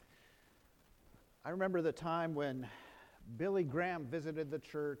I remember the time when Billy Graham visited the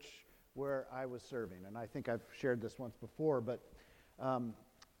church where I was serving, and I think I've shared this once before, but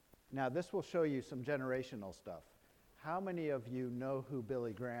now this will show you some generational stuff. How many of you know who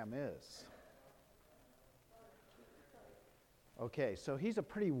Billy Graham is? Okay, so he's a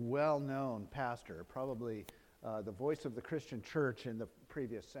pretty well-known pastor, probably the voice of the Christian church in the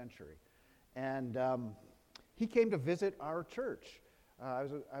previous century. And he came to visit our church.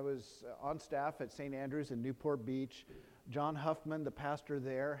 I was on staff at St. Andrews in Newport Beach. John Huffman, the pastor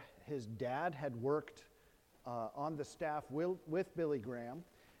there, his dad had worked on the staff with Billy Graham.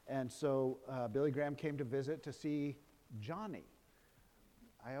 And so Billy Graham came to visit to see Johnny.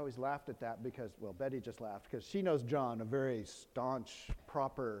 I always laughed at that because, well, Betty just laughed because she knows John, a very staunch,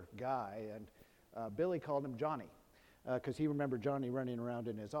 proper guy. And Billy called him Johnny because he remembered Johnny running around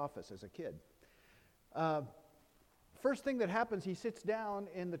in his office as a kid. First thing that happens, he sits down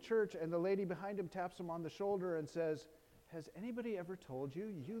in the church and the lady behind him taps him on the shoulder and says, "Has anybody ever told you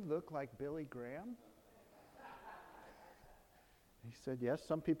you look like Billy Graham?" He said, "Yes,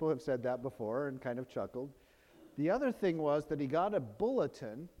 some people have said that before," and kind of chuckled. The other thing was that he got a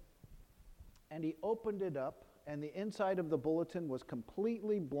bulletin and he opened it up and the inside of the bulletin was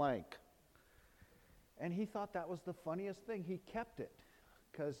completely blank. And he thought that was the funniest thing. He kept it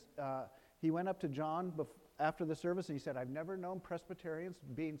because he went up to John after the service and he said, "I've never known Presbyterians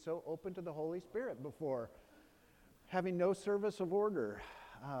being so open to the Holy Spirit before, having no service of order."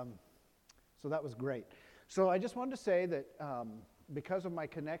 So that was great. So I just wanted to say that because of my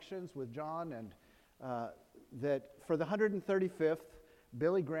connections with John and that for the 135th,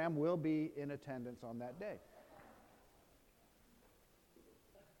 Billy Graham will be in attendance on that day.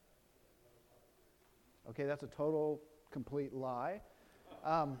 Okay, that's a total, complete lie.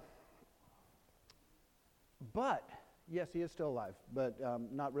 But, yes, he is still alive, but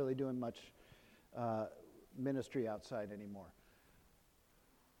not really doing much ministry outside anymore.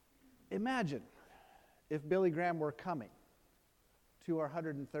 Imagine if Billy Graham were coming to our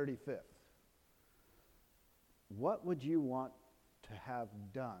 135th. What would you want to have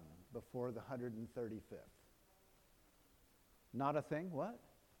done before the 135th? Not a thing? What?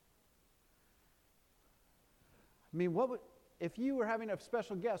 I mean, if you were having a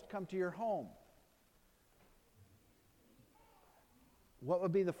special guest come to your home, what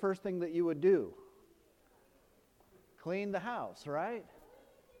would be the first thing that you would do? Clean the house, right?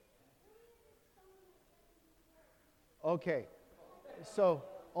 Okay, so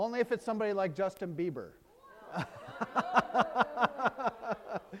only if it's somebody like Justin Bieber.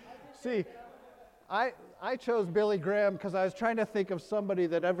 See, I chose Billy Graham because I was trying to think of somebody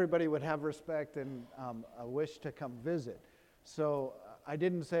that everybody would have respect and a wish to come visit. So I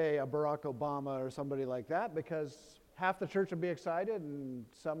didn't say a Barack Obama or somebody like that because half the church would be excited and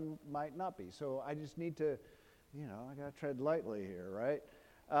some might not be. So I just need to, I got to tread lightly here, right?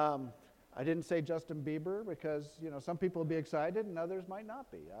 I didn't say Justin Bieber because, some people will be excited and others might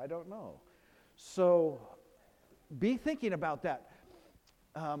not be. I don't know. So be thinking about that.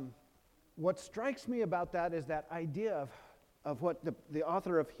 What strikes me about that is that idea of what the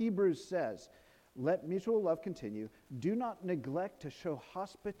author of Hebrews says. Let mutual love continue. Do not neglect to show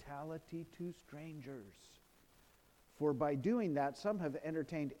hospitality to strangers. For by doing that, some have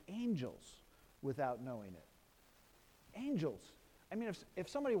entertained angels without knowing it. Angels. I mean, if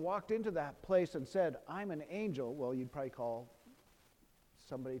somebody walked into that place and said, "I'm an angel," well, you'd probably call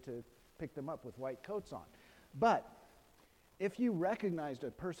somebody to pick them up with white coats on. But if you recognized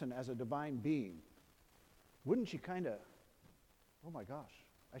a person as a divine being, wouldn't you kind of, "Oh my gosh,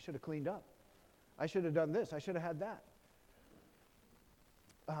 I should have cleaned up. I should have done this. I should have had that."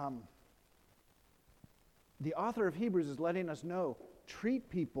 The author of Hebrews is letting us know, treat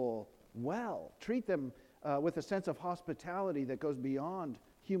people well. Treat them with a sense of hospitality that goes beyond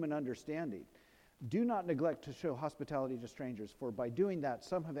human understanding. Do not neglect to show hospitality to strangers, for by doing that,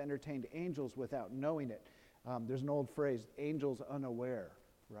 some have entertained angels without knowing it. There's an old phrase, angels unaware,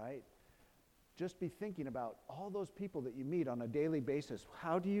 right? Just be thinking about all those people that you meet on a daily basis.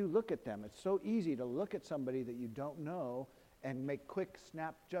 How do you look at them? It's so easy to look at somebody that you don't know and make quick,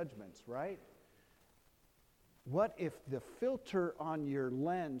 snap judgments, right? What if the filter on your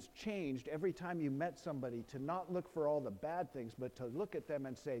lens changed every time you met somebody to not look for all the bad things, but to look at them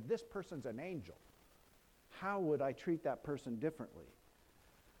and say, "This person's an angel. How would I treat that person differently?"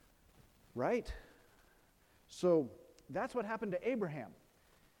 Right? So that's what happened to Abraham.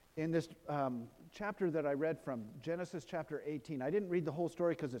 In this chapter that I read from, Genesis chapter 18, I didn't read the whole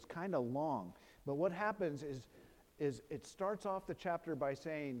story because it's kind of long. But what happens is it starts off the chapter by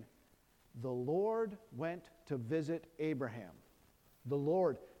saying, the Lord went to visit Abraham. The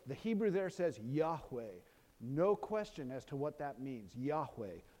Lord. the Hebrew there says Yahweh. No question as to what that means.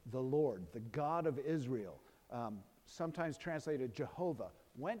 Yahweh, the Lord, the God of Israel, sometimes translated Jehovah,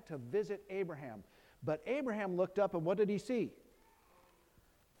 went to visit Abraham. But Abraham looked up, and what did he see?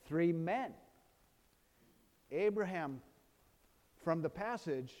 3 men. Abraham, from the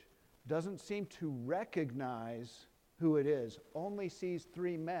passage, doesn't seem to recognize who it is, only sees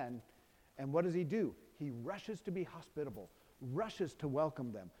 3 men. And what does he do? He rushes to be hospitable, rushes to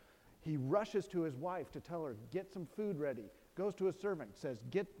welcome them. He rushes to his wife to tell her, get some food ready. Goes to his servant, says,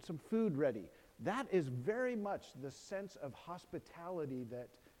 get some food ready. That is very much the sense of hospitality that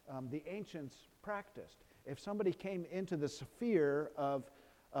the ancients practiced. If somebody came into the sphere of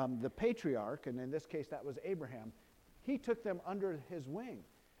the patriarch, and in this case that was Abraham, he took them under his wing.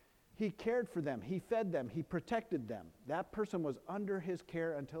 He cared for them, he fed them, he protected them. That person was under his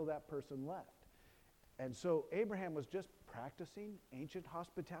care until that person left. And so Abraham was just practicing ancient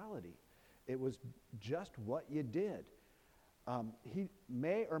hospitality. It was just what you did. He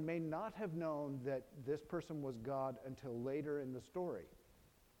may or may not have known that this person was God until later in the story.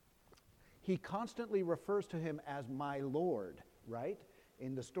 He constantly refers to him as my Lord, right,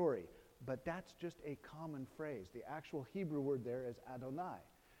 in the story. But that's just a common phrase. The actual Hebrew word there is Adonai.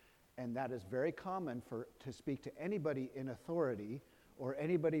 And that is very common to speak to anybody in authority or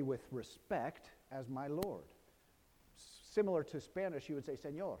anybody with respect as my Lord. Similar to Spanish, you would say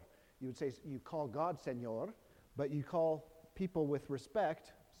Señor. You would say, you call God Señor, but you call people with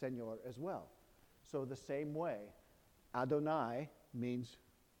respect Señor as well. So the same way, Adonai means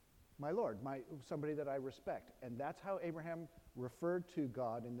my Lord, somebody that I respect. And that's how Abraham referred to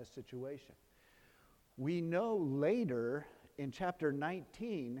God in this situation. We know later in chapter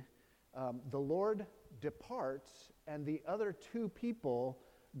 19, the Lord departs and the other 2 people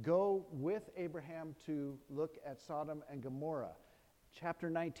go with Abraham to look at Sodom and Gomorrah. Chapter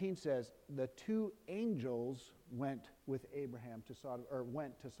 19 says the 2 angels went with Abraham to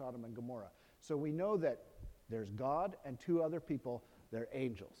Sodom and Gomorrah. So we know that there's God and 2 other people, they're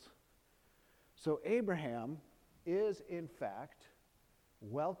angels. So Abraham is in fact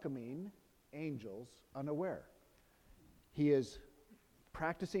welcoming angels unaware. He is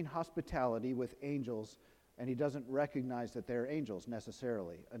practicing hospitality with angels, and he doesn't recognize that they're angels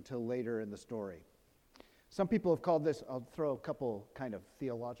necessarily until later in the story. Some people have called this, I'll throw a couple kind of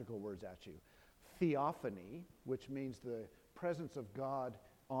theological words at you. Theophany, which means the presence of God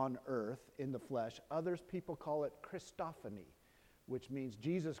on earth in the flesh. Others people call it Christophany, which means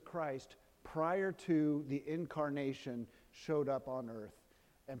Jesus Christ prior to the incarnation showed up on earth.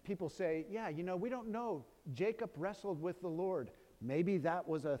 And people say, yeah, we don't know. Jacob wrestled with the Lord. Maybe that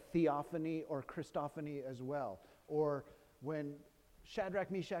was a theophany or Christophany as well. Or when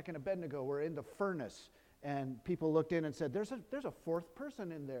Shadrach, Meshach, and Abednego were in the furnace and people looked in and said, there's a 4th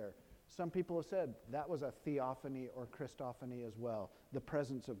person in there. Some people have said that was a theophany or Christophany as well, the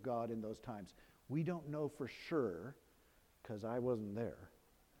presence of God in those times. We don't know for sure because I wasn't there.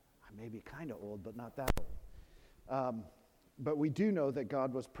 I may be kind of old, but not that old. But we do know that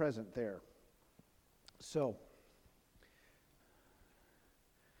God was present there. So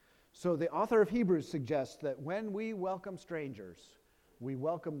the author of Hebrews suggests that when we welcome strangers, we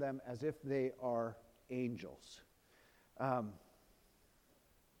welcome them as if they are angels.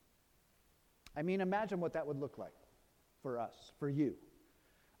 Imagine what that would look like for us, for you.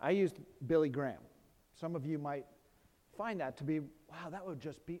 I used Billy Graham. Some of you might find that to be, wow, that would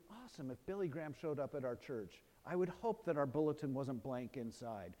just be awesome if Billy Graham showed up at our church. I would hope that our bulletin wasn't blank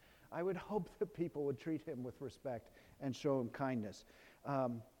inside. I would hope that people would treat him with respect and show him kindness.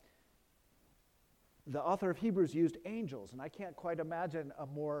 The author of Hebrews used angels, and I can't quite imagine a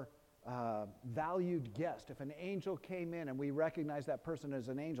more valued guest. If an angel came in and we recognize that person as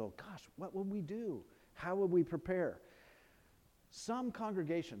an angel, gosh, what would we do? How would we prepare? Some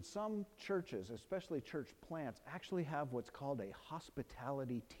congregations, some churches, especially church plants, actually have what's called a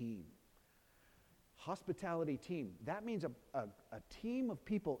hospitality team. Hospitality team. That means a team of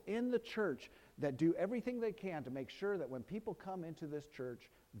people in the church that do everything they can to make sure that when people come into this church,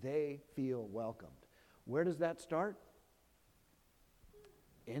 they feel welcomed. Where does that start?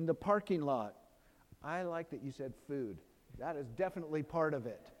 In the parking lot. I like that you said food. That is definitely part of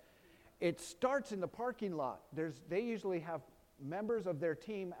it. It starts in the parking lot. They usually have members of their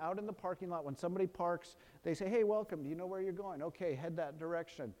team out in the parking lot. When somebody parks, they say, hey, welcome. Do you know where you're going? Okay, head that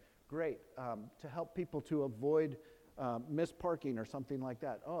direction. Great. To help people to avoid misparking or something like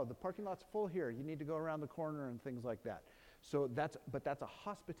that. Oh, the parking lot's full here. You need to go around the corner and things like that. So that's a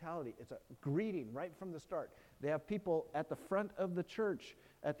hospitality. It's a greeting right from the start. They have people at the front of the church,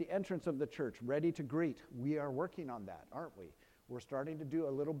 at the entrance of the church, ready to greet. We are working on that, aren't we? we're starting to do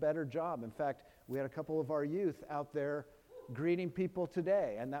a little better job. In fact, we had a couple of our youth out there greeting people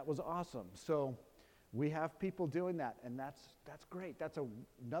today, and that was awesome. So we have people doing that, and that's great. That's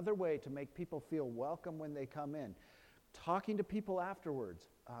another way to make people feel welcome when they come in. Talking to people afterwards,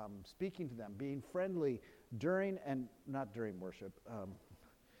 speaking to them, being friendly during and not during worship.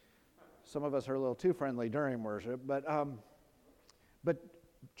 Some of us are a little too friendly during worship, but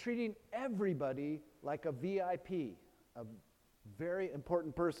treating everybody like a VIP, a very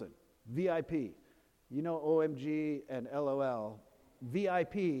important person. VIP. You know OMG and LOL.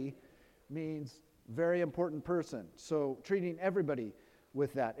 VIP means very important person. So treating everybody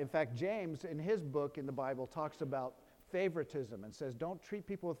with that. In fact, James, in his book in the Bible, talks about favoritism and says, don't treat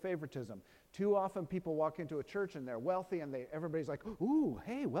people with favoritism. Too often people walk into a church and they're wealthy and everybody's like, ooh,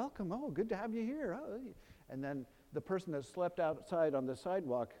 hey, welcome. Oh, good to have you here. Oh. And then the person that slept outside on the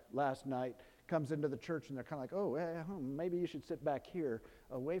sidewalk last night comes into the church and they're kind of like, oh, maybe you should sit back here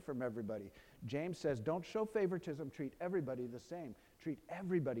away from everybody. James says, don't show favoritism. Treat everybody the same. Treat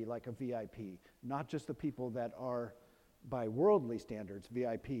everybody like a VIP, not just the people that are, by worldly standards,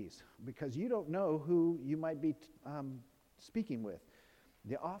 VIPs, because you don't know who you might be speaking with.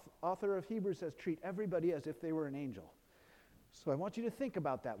 The author of Hebrews says, treat everybody as if they were an angel. So I want you to think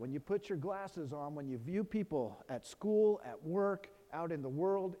about that. When you put your glasses on, when you view people at school, at work, out in the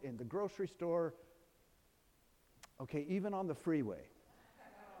world, in the grocery store, okay, even on the freeway,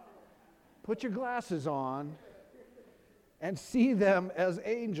 put your glasses on and see them as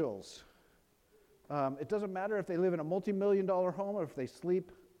angels. It doesn't matter if they live in a multi-million-dollar home or if they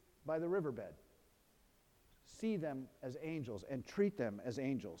sleep by the riverbed. See them as angels and treat them as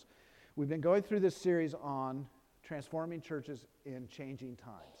angels. We've been going through this series on transforming churches in changing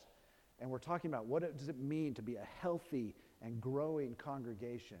times. And we're talking about what does it mean to be a healthy and growing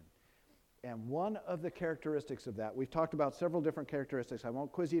congregation. And one of the characteristics of that, we've talked about several different characteristics. I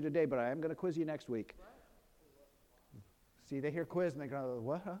won't quiz you today, but I am going to quiz you next week. See, they hear quiz and they go,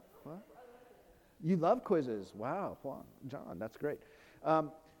 what, huh? What? You love quizzes. Wow, John, that's great.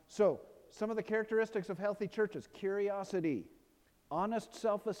 So some of the characteristics of healthy churches: curiosity, honest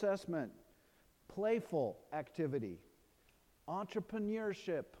self-assessment, playful activity,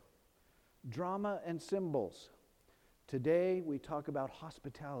 entrepreneurship, drama and symbols. Today we talk about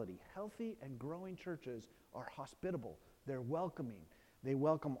hospitality. Healthy and growing churches are hospitable. They're welcoming. They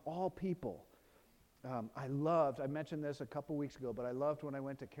welcome all people. I mentioned this a couple weeks ago, but I loved when I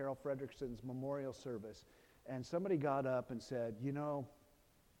went to Carol Fredrickson's memorial service, and somebody got up and said, you know,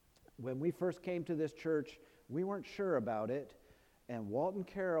 when we first came to this church, we weren't sure about it, and Walton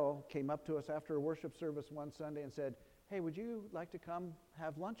Carroll came up to us after a worship service one Sunday and said, hey, would you like to come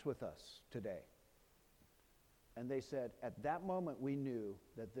have lunch with us today? And they said, at that moment we knew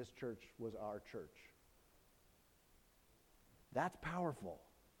that this church was our church. That's powerful.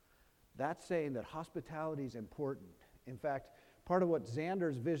 That's saying that hospitality is important. In fact, part of what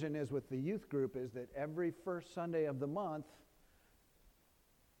Xander's vision is with the youth group is that every first Sunday of the month,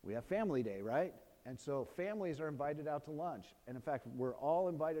 we have family day, right? And so families are invited out to lunch. And in fact, we're all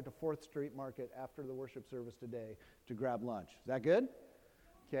invited to 4th Street Market after the worship service today to grab lunch. Is that good?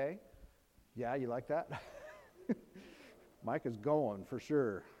 Okay. Yeah, you like that? Mike is going for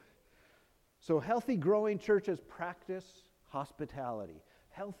sure. So healthy, growing churches practice hospitality.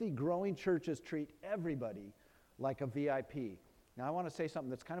 Healthy, growing churches treat everybody like a VIP. Now, I want to say something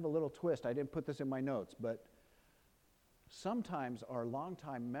that's kind of a little twist. I didn't put this in my notes, but sometimes our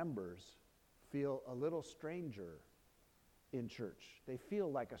longtime members feel a little stranger in church. They feel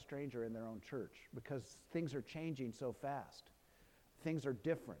like a stranger in their own church because things are changing so fast. Things are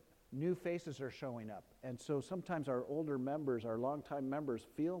different. New faces are showing up. And so sometimes our older members, our longtime members,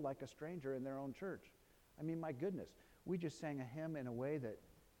 feel like a stranger in their own church. I mean, my goodness. We just sang a hymn in a way that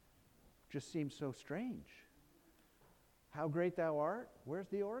just seems so strange. How great thou art. Where's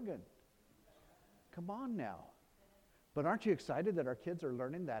the organ? Come on now. But aren't you excited that our kids are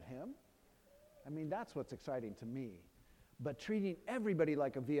learning that hymn? I mean, that's what's exciting to me. But treating everybody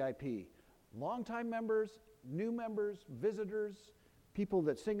like a VIP. Longtime members, new members, visitors, people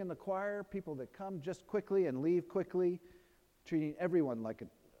that sing in the choir, people that come just quickly and leave quickly. Treating everyone like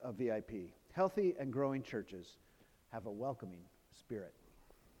a VIP. Healthy and growing churches have a welcoming spirit.